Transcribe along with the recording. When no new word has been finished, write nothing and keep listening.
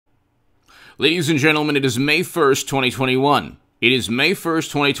Ladies and gentlemen, it is May 1st, 2021. It is May 1st,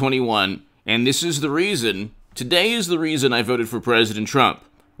 2021, and this is the reason, today is the reason I voted for President Trump.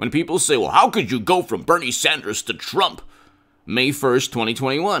 When people say, well, how could you go from Bernie Sanders to Trump? May 1st,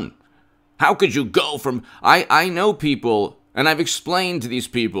 2021. How could you go from... I know people, and I've explained to these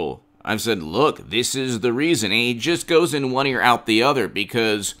people, I've said, look, this is the reason. And it just goes in one ear, out the other,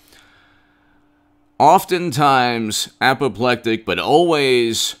 because... oftentimes, apoplectic, but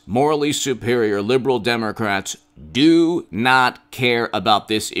always morally superior liberal Democrats do not care about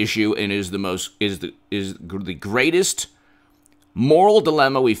this issue, and is the greatest moral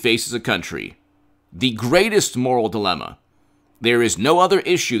dilemma we face as a country. The greatest moral dilemma. There is no other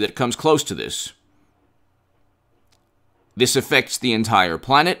issue that comes close to this. This affects the entire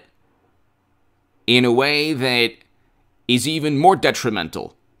planet in a way that is even more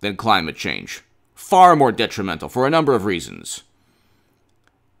detrimental than climate change. Far more detrimental for a number of reasons.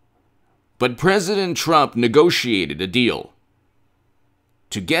 But President Trump negotiated a deal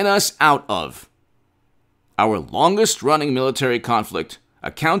to get us out of our longest-running military conflict,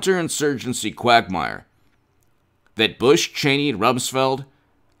 a counterinsurgency quagmire that Bush, Cheney, Rumsfeld,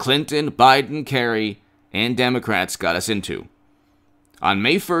 Clinton, Biden, Kerry, and Democrats got us into. On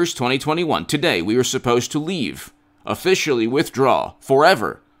May 1st, 2021, today, we were supposed to leave, officially withdraw,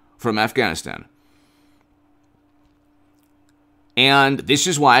 forever, from Afghanistan. And this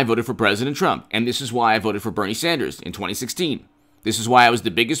is why I voted for President Trump. And this is why I voted for Bernie Sanders in 2016. This is why I was the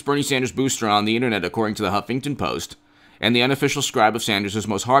biggest Bernie Sanders booster on the internet, according to the Huffington Post, and the unofficial scribe of Sanders'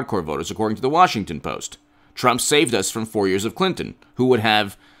 most hardcore voters, according to the Washington Post. Trump saved us from 4 years of Clinton, who would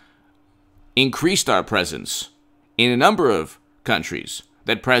have increased our presence in a number of countries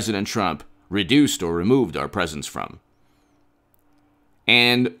that President Trump reduced or removed our presence from.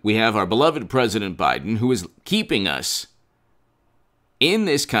 And we have our beloved President Biden, who is keeping us in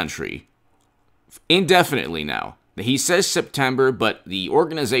this country indefinitely now. He says September, but the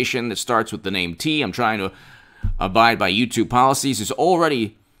organization that starts with the name T, I'm trying to abide by YouTube policies, is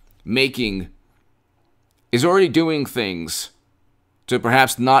already doing things to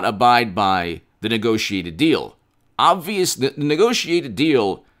perhaps not abide by the negotiated deal. The negotiated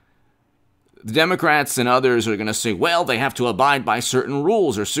deal, the Democrats and others are going to say, well, they have to abide by certain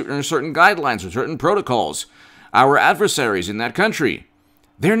rules or certain guidelines or certain protocols. Our adversaries in that country,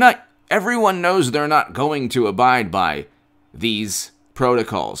 everyone knows they're not going to abide by these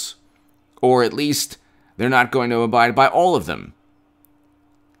protocols. Or at least, they're not going to abide by all of them.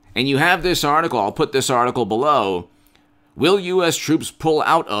 And you have this article, I'll put this article below. Will U.S. troops pull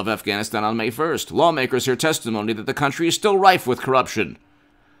out of Afghanistan on May 1st? Lawmakers hear testimony that the country is still rife with corruption,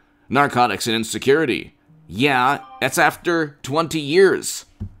 narcotics, and insecurity. Yeah, that's after 20 years.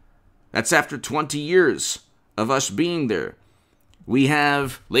 That's after 20 years of us being there. We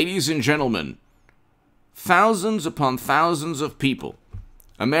have, ladies and gentlemen, thousands upon thousands of people,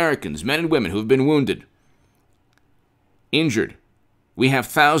 Americans, men and women, who have been wounded, injured. We have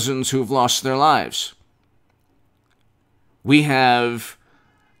thousands who've lost their lives. We have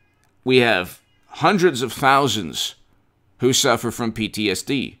hundreds of thousands who suffer from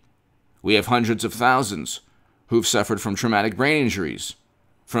PTSD. We have hundreds of thousands who've suffered from traumatic brain injuries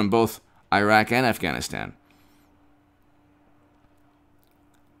from both Iraq and Afghanistan.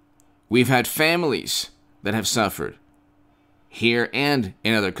 We've had families that have suffered here and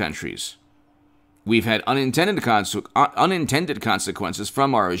in other countries. We've had unintended consequences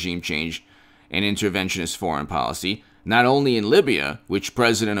from our regime change and interventionist foreign policy, not only in Libya, which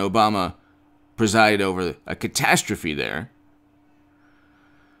President Obama presided over a catastrophe there.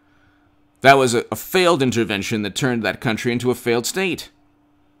 That was a failed intervention that turned that country into a failed state.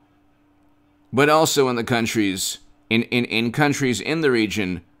 But also in the countries, in countries in the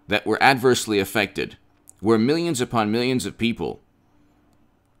region that were adversely affected, where millions upon millions of people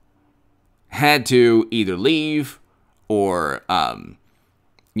had to either leave or,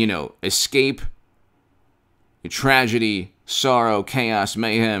 escape tragedy, sorrow, chaos,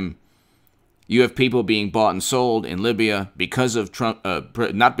 mayhem. You have people being bought and sold in Libya because of Trump,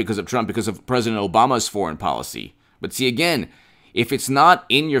 not because of Trump, because of President Obama's foreign policy. But see, again, if it's not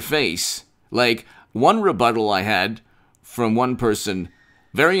in your face, like one rebuttal I had from one person,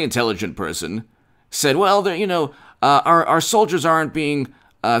 very intelligent person, said, well, our soldiers aren't being,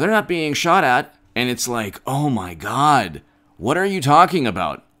 they're not being shot at. And it's like, oh my God, what are you talking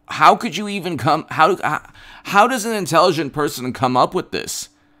about? How could you even how does an intelligent person come up with this?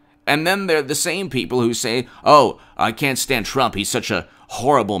 And then they're the same people who say, oh, I can't stand Trump. He's such a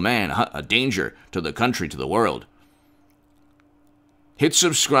horrible man, a danger to the country, to the world. hit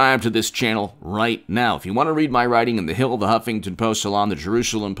subscribe to this channel right now. If you want to read my writing in The Hill, The Huffington Post, Salon, The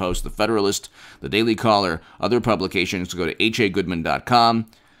Jerusalem Post, The Federalist, The Daily Caller, other publications, go to hagoodman.com.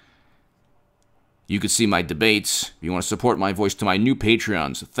 You can see my debates. If you want to support my voice, to my new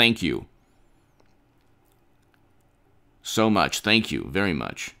Patreons, thank you so much. Thank you very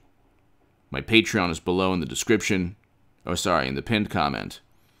much. My Patreon is below in the description. Oh, sorry, in the pinned comment.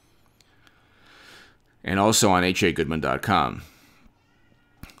 And also on hagoodman.com.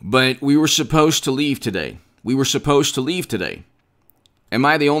 But we were supposed to leave today. We were supposed to leave today. Am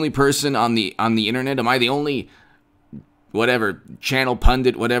I the only person on the internet? Am I the only whatever channel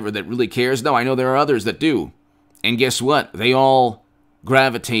pundit, whatever, that really cares? No, I know there are others that do. And guess what? They all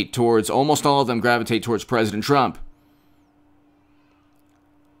gravitate towards, almost all of them gravitate towards President Trump.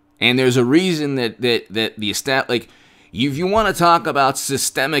 And there's a reason that if you want to talk about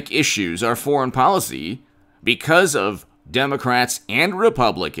systemic issues, our foreign policy, because of Democrats and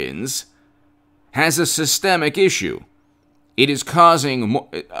Republicans, has a systemic issue. It is causing,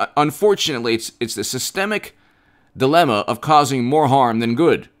 unfortunately, it's the systemic dilemma of causing more harm than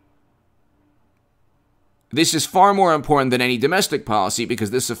good. This is far more important than any domestic policy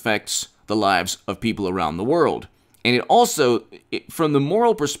because this affects the lives of people around the world. And it also, from the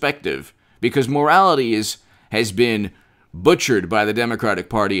moral perspective, because morality has been butchered by the Democratic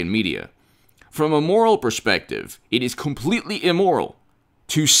Party and media. From a moral perspective, it is completely immoral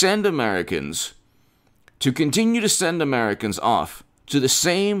to send Americans, to continue to send Americans off to the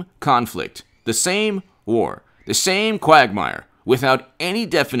same conflict, the same war, the same quagmire, without any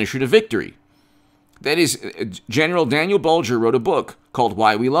definition of victory. That is, General Daniel Bulger wrote a book called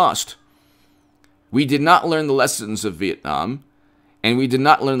Why We Lost. We did not learn the lessons of Vietnam, and we did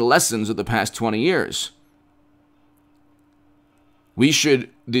not learn the lessons of the past 20 years. The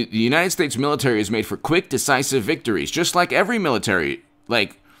United States military is made for quick, decisive victories, just like every military.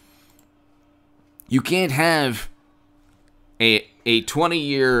 Like, you can't have a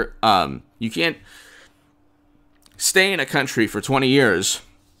 20-year, you can't stay in a country for 20 years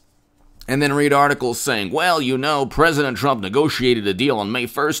and then read articles saying, well, you know, President Trump negotiated a deal on May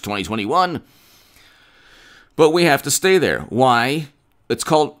 1st, 2021, but we have to stay there. Why? It's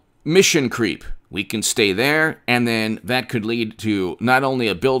called mission creep. We can stay there, and then that could lead to not only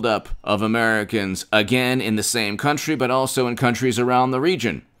a buildup of Americans again in the same country, but also in countries around the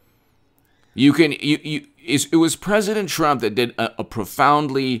region. It was President Trump that did a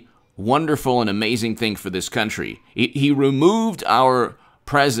profoundly wonderful and amazing thing for this country. He removed our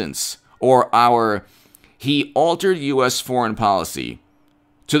presence, he altered U.S. foreign policy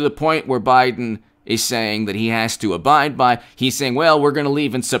to the point where Biden is saying that he has to abide by. He's saying, well, we're going to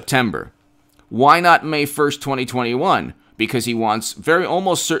leave in September. Why not May 1st, 2021? Because he wants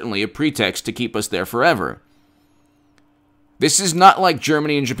almost certainly a pretext to keep us there forever. This is not like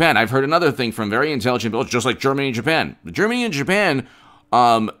Germany and Japan. I've heard another thing from very intelligent people, just like Germany and Japan. Germany and Japan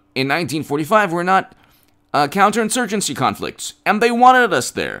in 1945 were not counterinsurgency conflicts, and they wanted us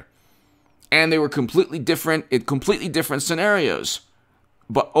there. And they were completely different scenarios.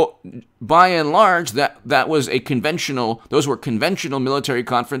 But by and large, that was those were conventional military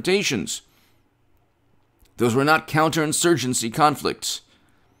confrontations. Those were not counterinsurgency conflicts.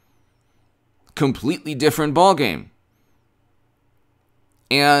 Completely different ballgame.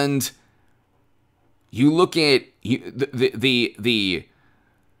 And you look at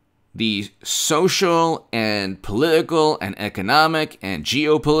the social and political and economic and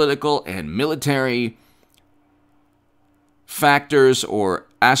geopolitical and military factors or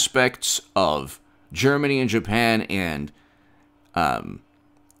aspects of Germany and Japan and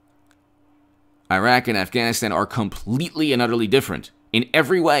Iraq and Afghanistan are completely and utterly different in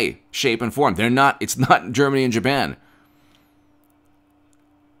every way, shape, and form. It's not Germany and Japan.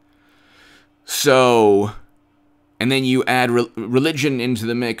 So, and then you add religion into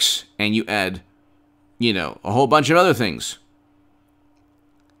the mix, and you add, a whole bunch of other things.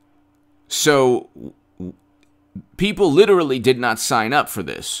 So, people literally did not sign up for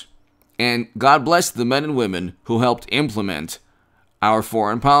this. And God bless the men and women who helped implement our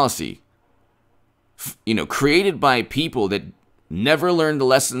foreign policy. Created by people that never learned the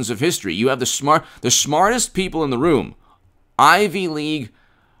lessons of history. You have the smartest people in the room. Ivy League,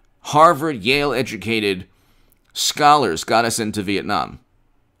 Harvard, Yale-educated scholars got us into Vietnam.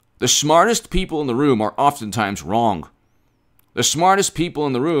 The smartest people in the room are oftentimes wrong. The smartest people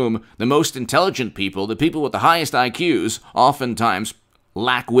in the room, the most intelligent people, the people with the highest IQs, oftentimes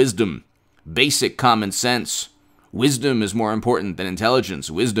lack wisdom, basic common sense. Wisdom is more important than intelligence.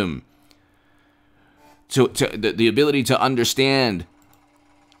 Wisdom. The ability to understand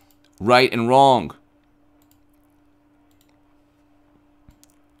right and wrong.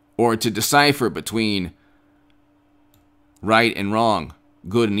 or to decipher between right and wrong,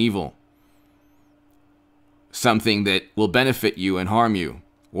 good and evil. Something that will benefit you and harm you,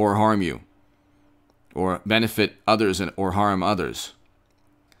 or benefit others and or harm others.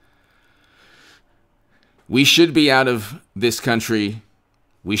 We should be out of this country.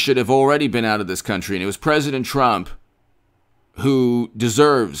 We should have already been out of this country, and it was President Trump who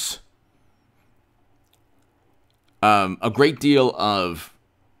deserves a great deal of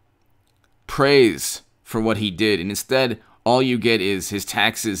praise for what he did. And instead, all you get is his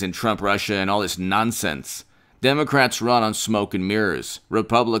taxes and Trump Russia and all this nonsense. Democrats run on smoke and mirrors.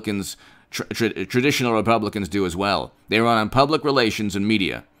 Republicans, traditional Republicans do as well. They run on public relations and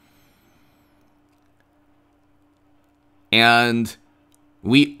media. And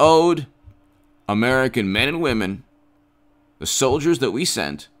we owed American men and women, the soldiers that we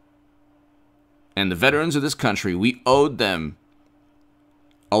sent, and the veterans of this country, we owed them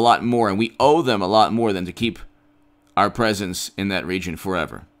a lot more. And we owe them a lot more than to keep our presence in that region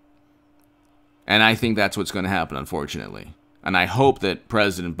forever. And I think that's what's going to happen, unfortunately. And I hope that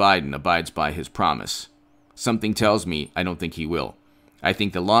President Biden abides by his promise. Something tells me I don't think he will. I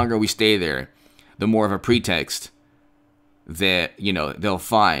think the longer we stay there, the more of a pretext that, they'll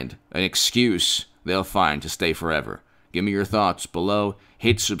find, an excuse they'll find to stay forever. Give me your thoughts below.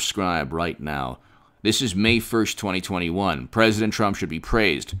 Hit subscribe right now. This is May 1st, 2021. President Trump should be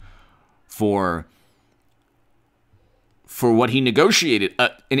praised for what he negotiated,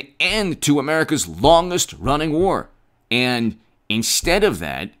 an end to America's longest running war. And instead of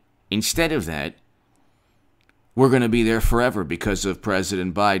that, we're going to be there forever because of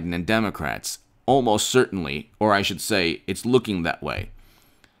President Biden and Democrats. Almost certainly, or I should say, it's looking that way.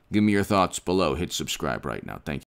 Give me your thoughts below. Hit subscribe right now. Thank you.